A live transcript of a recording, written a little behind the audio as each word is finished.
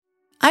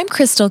I'm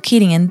Crystal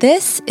Keating, and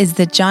this is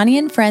the Joni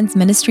and Friends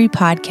Ministry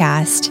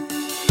Podcast.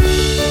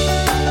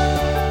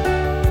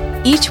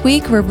 Each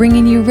week, we're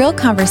bringing you real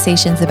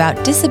conversations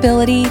about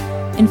disability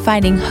and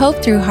finding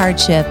hope through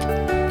hardship,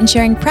 and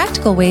sharing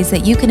practical ways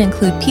that you can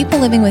include people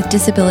living with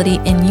disability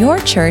in your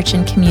church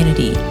and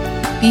community.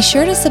 Be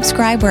sure to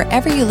subscribe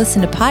wherever you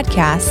listen to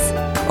podcasts,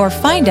 or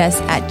find us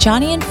at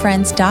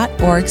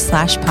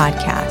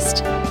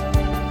joniandfriends.org/podcast.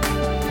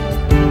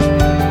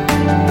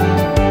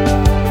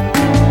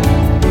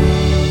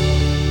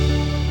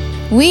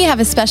 We have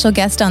a special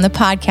guest on the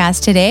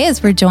podcast today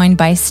as we're joined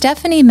by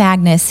Stephanie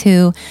Magnus,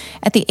 who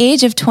at the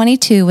age of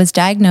 22 was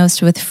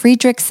diagnosed with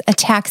Friedreich's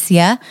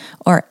ataxia,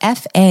 or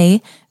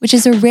FA, which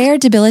is a rare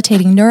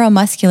debilitating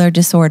neuromuscular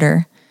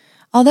disorder.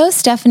 Although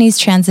Stephanie's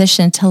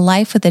transition to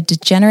life with a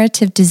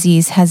degenerative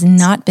disease has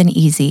not been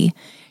easy,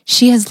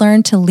 she has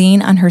learned to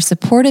lean on her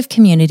supportive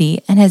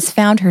community and has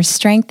found her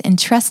strength in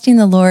trusting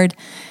the Lord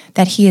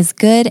that He is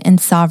good and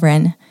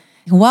sovereign.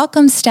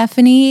 Welcome,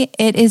 Stephanie.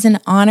 It is an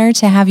honor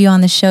to have you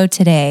on the show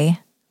today.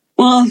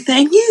 Well,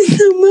 thank you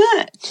so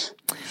much.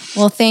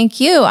 Well,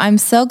 thank you. I'm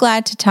so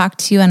glad to talk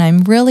to you, and I'm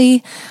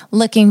really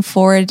looking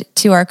forward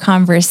to our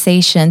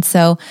conversation.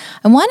 So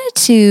I wanted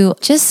to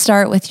just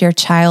start with your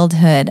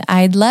childhood.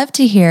 I'd love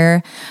to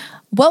hear,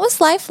 what was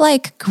life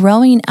like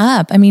growing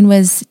up? I mean,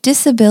 was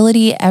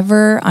disability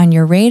ever on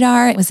your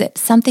radar? Was it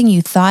something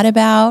you thought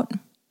about?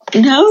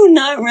 No,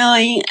 not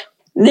really.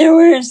 There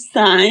were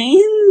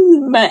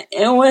signs, but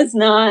it was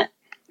not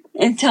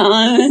until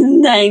I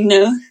was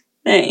diagnosed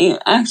that you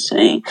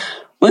actually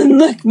would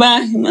look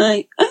back and be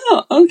like,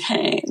 oh,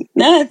 okay,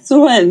 that's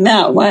what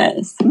that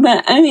was.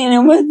 But I mean,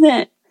 it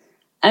wasn't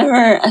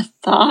ever a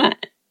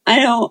thought. I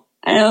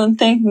don't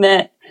think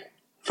that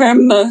for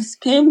most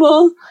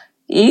people,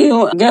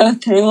 you go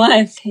through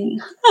life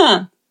thinking,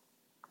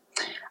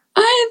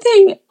 I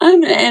think I'm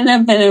going to end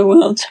up in a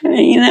wheelchair,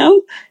 you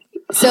know?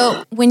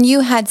 So when you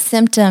had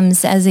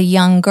symptoms as a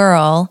young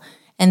girl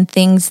and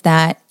things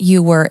that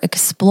you were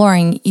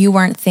exploring, you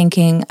weren't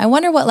thinking, I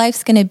wonder what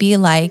life's going to be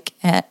like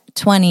at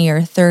 20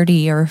 or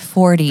 30 or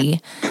 40.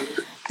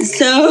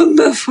 So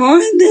before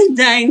the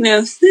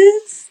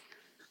diagnosis,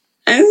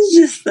 I was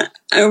just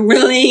a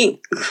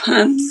really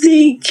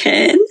clumsy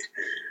kid.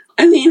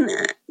 I mean,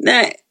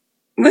 that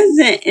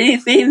wasn't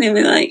anything to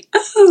be like,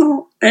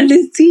 oh, a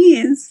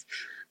disease.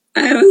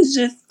 I was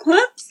just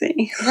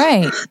clumsy.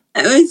 Right.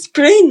 It was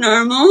pretty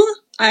normal.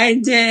 I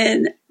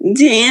did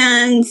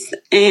dance,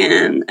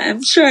 and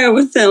I'm sure I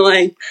wasn't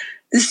like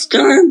the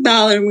star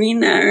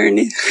ballerina or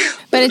anything.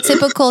 But a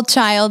typical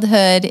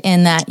childhood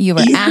in that you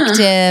were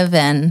active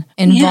and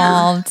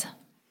involved.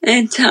 Yeah.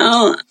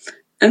 Until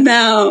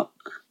about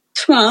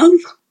 12,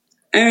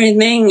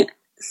 everything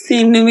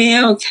seemed to be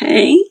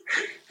okay.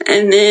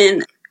 And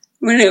then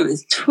when it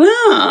was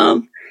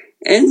 12,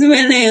 is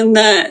when I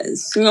got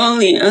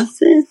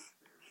scoliosis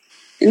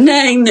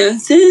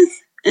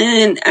diagnosis,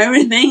 and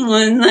everything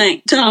was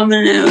like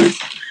dominoes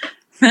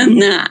from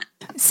that.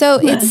 So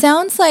it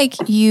sounds like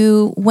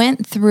you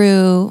went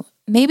through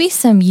maybe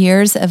some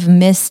years of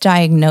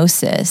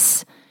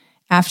misdiagnosis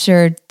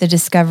after the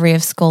discovery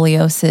of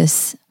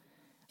scoliosis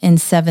in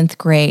 7th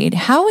grade.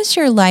 How was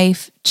your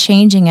life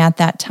changing at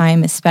that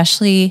time,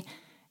 especially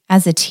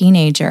as a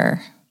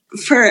teenager?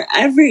 For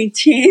every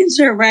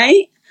teenager,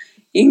 right?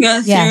 You go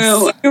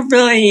through a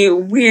really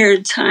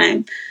weird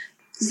time.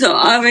 So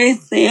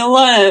obviously a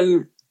lot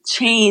of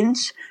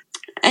change.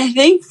 I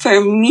think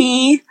for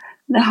me,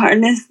 the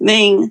hardest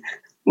thing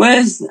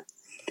was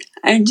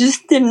I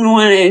just didn't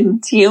want to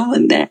deal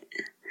with it.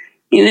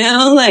 You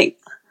know, like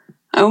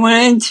I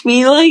wanted to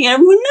be like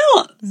everyone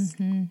else.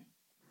 Mm-hmm.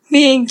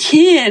 Be a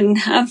kid,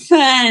 have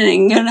fun,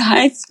 and go to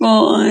high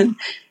school and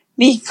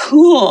be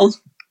cool.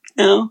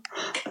 You know?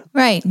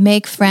 Right.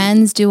 Make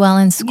friends, do well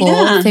in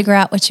school, figure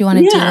out what you want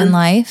to do in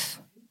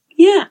life.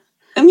 Yeah.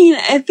 I mean,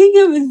 I think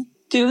I was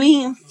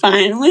doing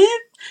fine with,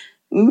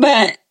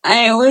 but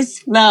I always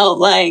felt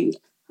like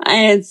I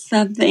had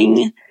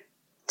something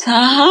to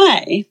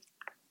hide,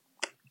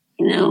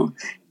 you know?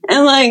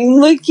 And like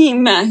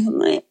looking back,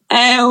 like,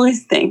 I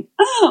always think,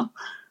 oh,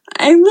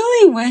 I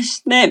really wish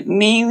that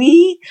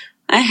maybe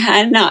I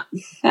had not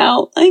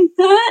felt like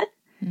that.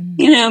 Mm-hmm.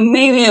 You know,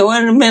 maybe it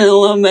would have been a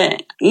little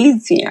bit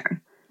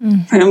easier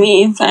for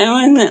me if I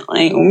wasn't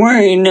like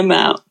worried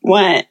about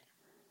what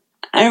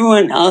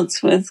everyone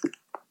else was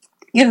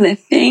gonna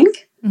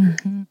think.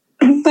 Mm-hmm.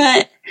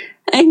 But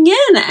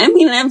again, I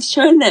mean, I'm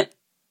sure that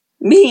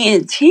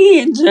being a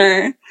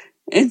teenager,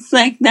 it's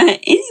like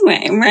that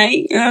anyway,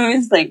 right? You're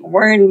always like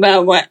worried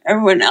about what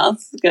everyone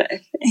else is gonna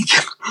think.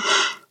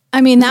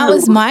 I mean, that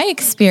was my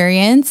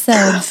experience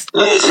of,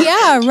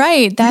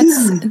 right.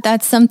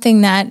 That's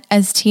something that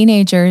as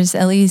teenagers,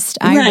 at least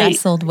I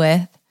wrestled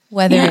with,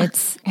 whether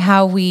it's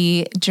how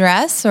we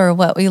dress or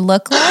what we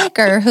look like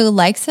or who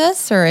likes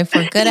us or if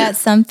we're good at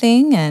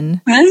something.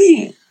 And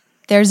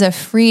there's a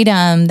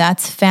freedom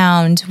that's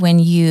found when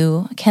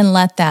you can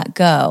let that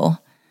go.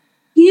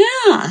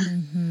 Yeah.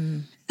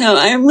 Mm-hmm. So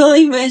I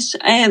really wish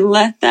I had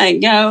let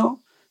that go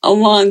a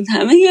long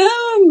time ago,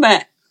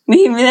 but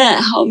maybe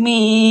that helped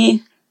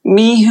me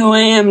be who I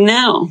am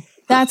now.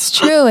 That's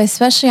true.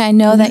 Especially, I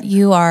know that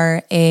you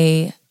are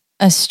a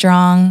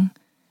strong,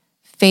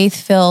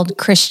 faith-filled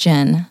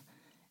Christian.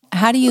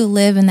 How do you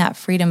live in that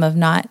freedom of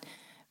not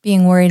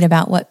being worried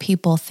about what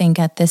people think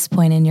at this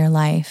point in your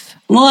life?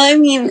 Well, I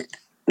mean,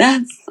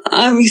 that's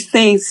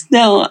obviously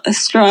still a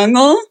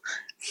struggle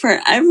for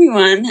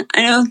everyone.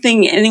 I don't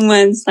think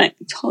anyone's like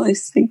totally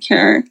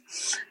secure.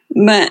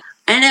 But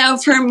I know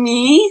for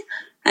me,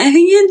 I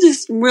think it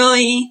just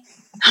really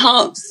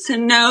helps to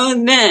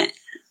know that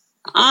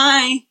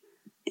I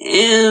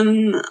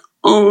am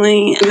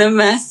only the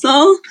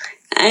vessel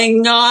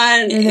and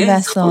God You're the is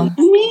vessel.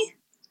 holding me.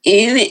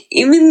 And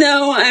even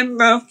though I'm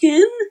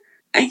broken,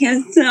 I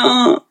can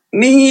still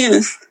be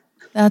used.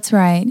 That's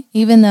right.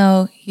 Even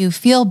though you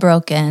feel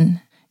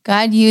broken,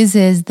 God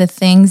uses the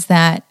things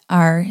that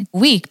are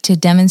weak to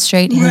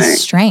demonstrate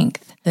his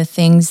strength, the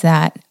things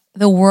that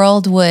the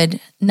world would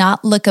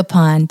not look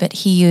upon, but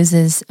he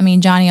uses. I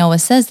mean, Johnny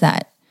always says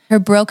that. Her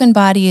broken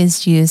body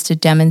is used to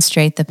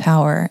demonstrate the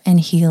power and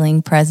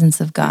healing presence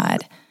of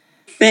God.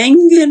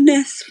 Thank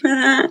goodness for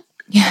that.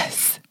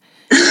 Yes.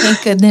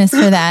 Thank goodness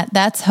for that.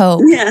 That's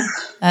hope. Yeah.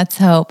 That's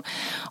hope.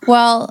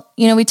 Well,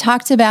 we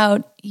talked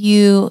about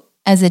you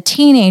as a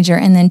teenager,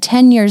 and then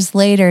 10 years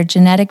later,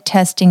 genetic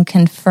testing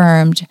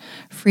confirmed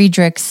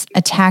Friedreich's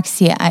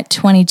ataxia at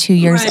 22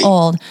 years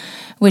old,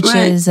 which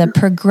is a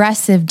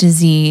progressive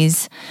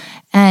disease.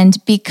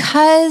 And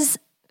because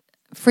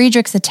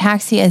Friedreich's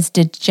ataxia is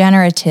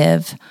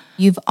degenerative,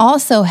 you've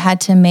also had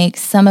to make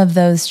some of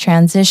those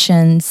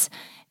transitions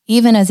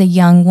even as a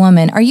young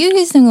woman. Are you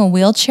using a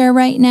wheelchair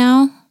right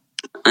now?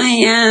 I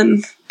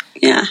am,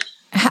 yeah.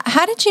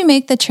 How did you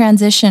make the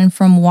transition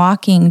from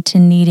walking to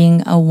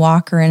needing a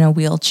walker and a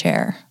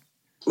wheelchair?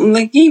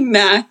 Looking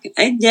back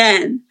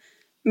again,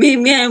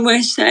 maybe I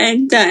wish I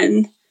had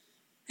done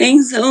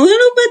things a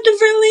little bit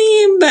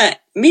differently, but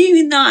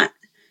maybe not,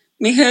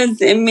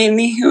 because it made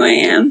me who I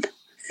am.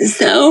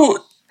 So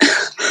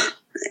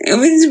it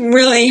was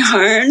really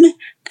hard,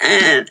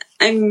 and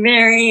I'm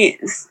very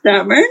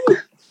stubborn.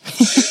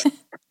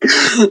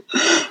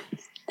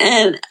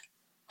 And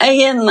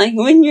again, like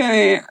when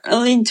you're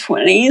early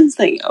 20s,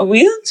 like a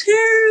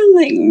wheelchair,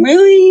 like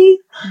really?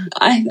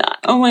 I thought,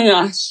 oh my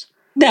gosh,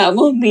 that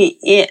will be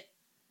it.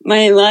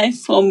 My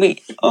life will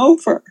be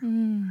over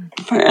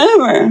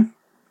forever.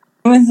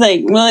 I was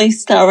like really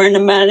stubborn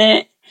about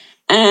it,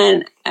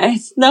 and I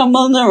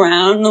stumbled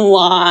around a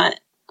lot.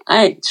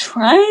 I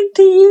tried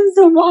to use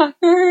a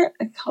walker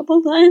a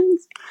couple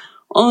times,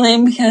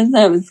 only because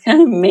I was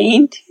kind of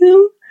made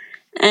to,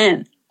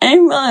 and I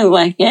didn't really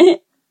like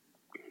it.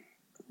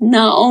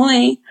 Not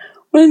only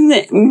was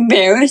it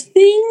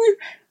embarrassing,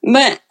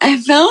 but I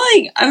felt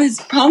like I was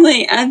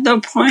probably at the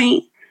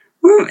point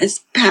where it was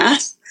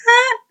past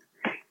that,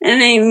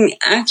 and I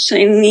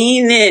actually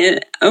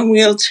needed a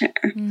wheelchair.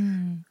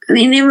 I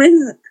mean, it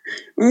was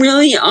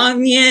really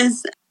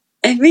obvious.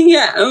 I think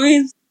I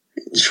always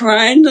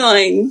tried to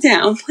like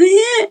downplay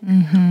it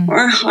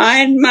or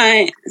hide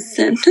my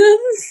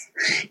symptoms,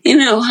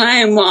 how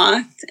I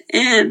walked,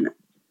 and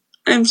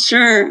I'm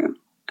sure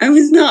I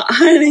was not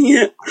hiding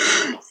it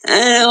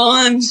at all.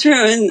 I'm sure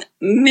it was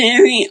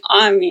very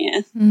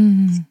obvious.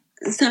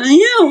 So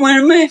yeah, one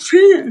of my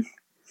friends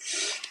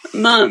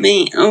bought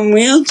me a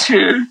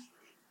wheelchair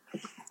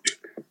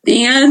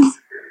because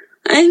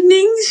I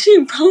think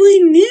she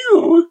probably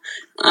knew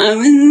I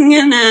was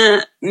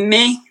gonna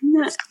make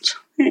that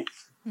choice.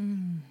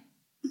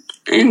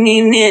 I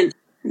needed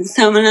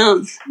someone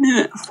else to do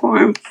it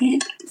for me.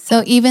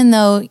 So even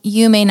though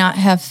you may not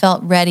have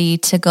felt ready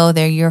to go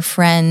there, your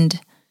friend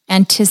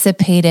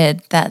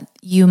anticipated that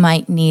you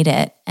might need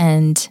it.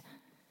 And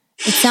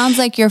it sounds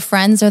like your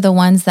friends are the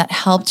ones that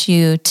helped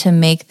you to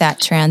make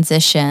that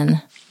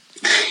transition.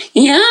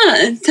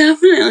 Yeah,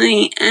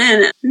 definitely.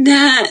 And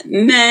that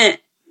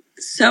meant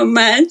so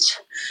much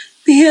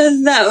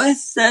because that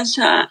was such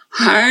a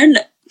hard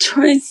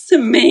choice to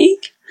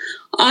make.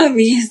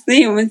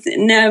 Obviously, it was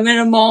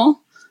inevitable.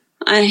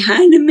 I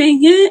had to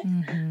make it.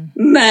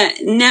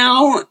 But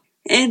now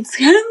it's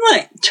kind of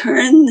like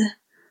turned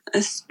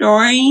a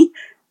story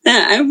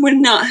that I would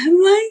not have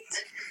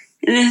liked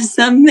into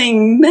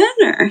something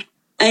better.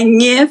 A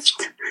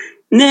gift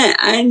that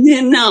I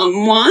did not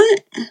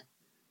want,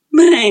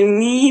 but I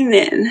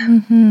needed.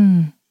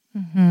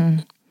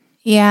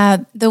 Yeah,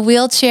 the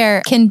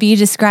wheelchair can be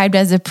described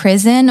as a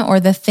prison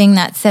or the thing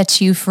that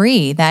sets you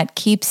free, that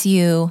keeps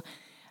you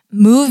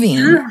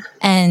moving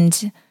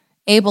and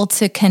able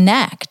to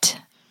connect.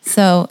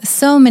 So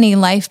many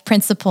life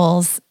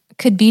principles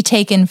could be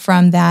taken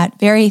from that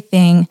very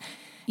thing.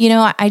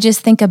 I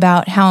just think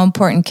about how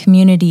important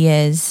community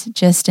is,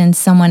 just in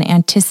someone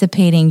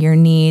anticipating your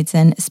needs,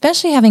 and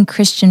especially having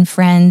Christian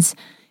friends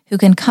who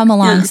can come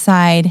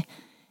alongside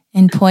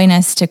and point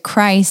us to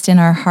Christ in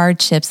our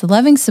hardships. The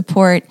loving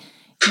support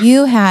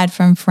you had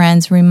from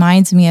friends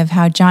reminds me of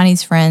how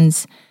Johnny's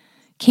friends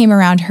came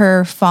around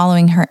her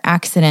following her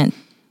accident.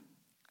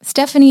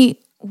 Stephanie,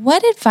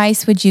 what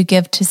advice would you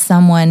give to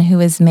someone who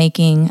is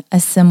making a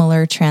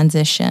similar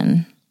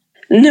transition?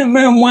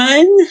 Number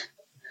one,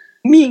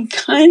 be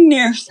kind to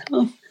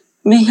yourself,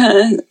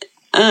 because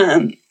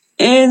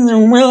it's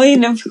really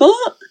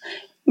difficult,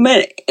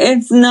 but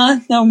it's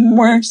not the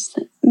worst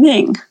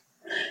thing.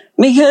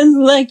 Because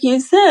like you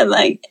said,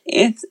 like,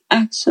 it's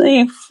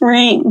actually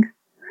freeing.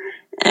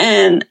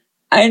 And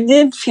I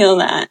did feel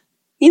that.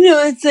 You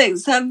know, it's like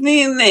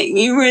something that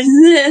you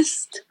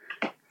resist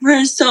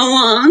for so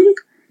long,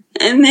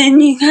 and then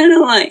you kind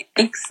of like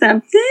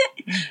accept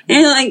it,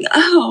 and you're like,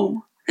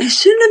 oh, I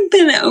should have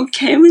been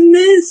okay with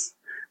this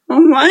a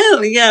while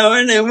ago,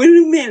 and it would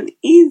have been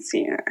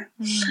easier.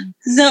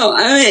 So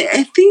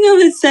I think I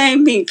would say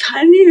be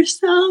kind to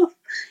yourself,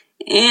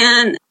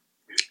 and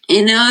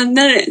you know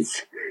that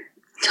it's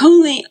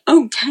totally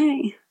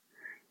okay,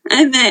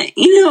 and that,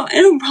 you know,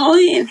 it'll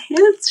probably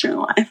enhance your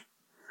life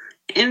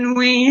in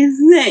ways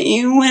that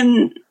you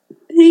wouldn't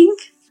think.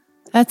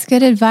 That's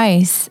good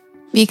advice.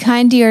 Be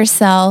kind to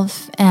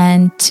yourself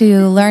and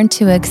to learn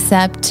to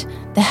accept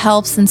the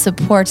helps and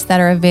supports that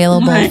are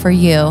available for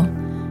you.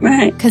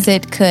 Right. Because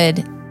it could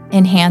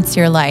enhance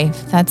your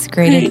life. That's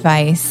great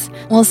advice.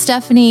 Well,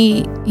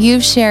 Stephanie,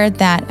 you've shared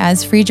that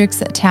as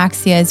Friedreich's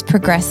ataxia's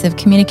progressive,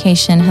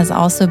 communication has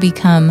also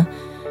become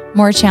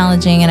more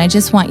challenging. And I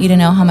just want you to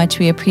know how much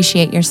we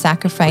appreciate your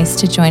sacrifice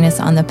to join us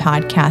on the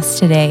podcast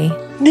today.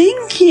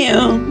 Thank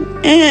you.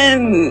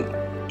 And,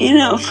 you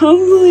know,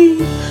 hopefully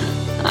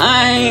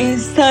I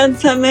said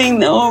something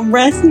that will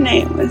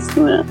resonate with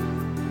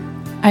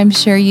them. I'm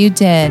sure you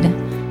did.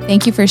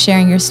 Thank you for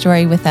sharing your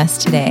story with us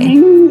today.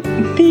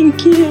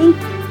 Thank you.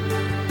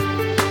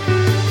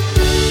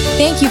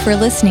 Thank you for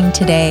listening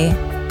today.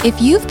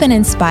 If you've been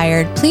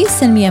inspired, please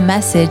send me a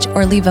message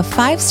or leave a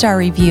 5-star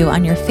review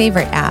on your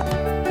favorite app.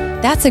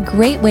 That's a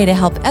great way to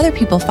help other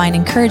people find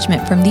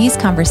encouragement from these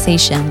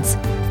conversations.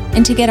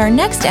 And to get our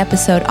next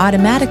episode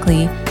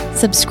automatically,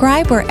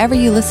 subscribe wherever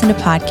you listen to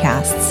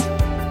podcasts.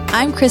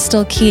 I'm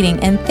Crystal Keating,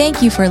 and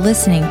thank you for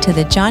listening to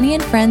the Joni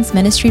and Friends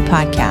Ministry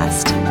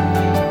Podcast.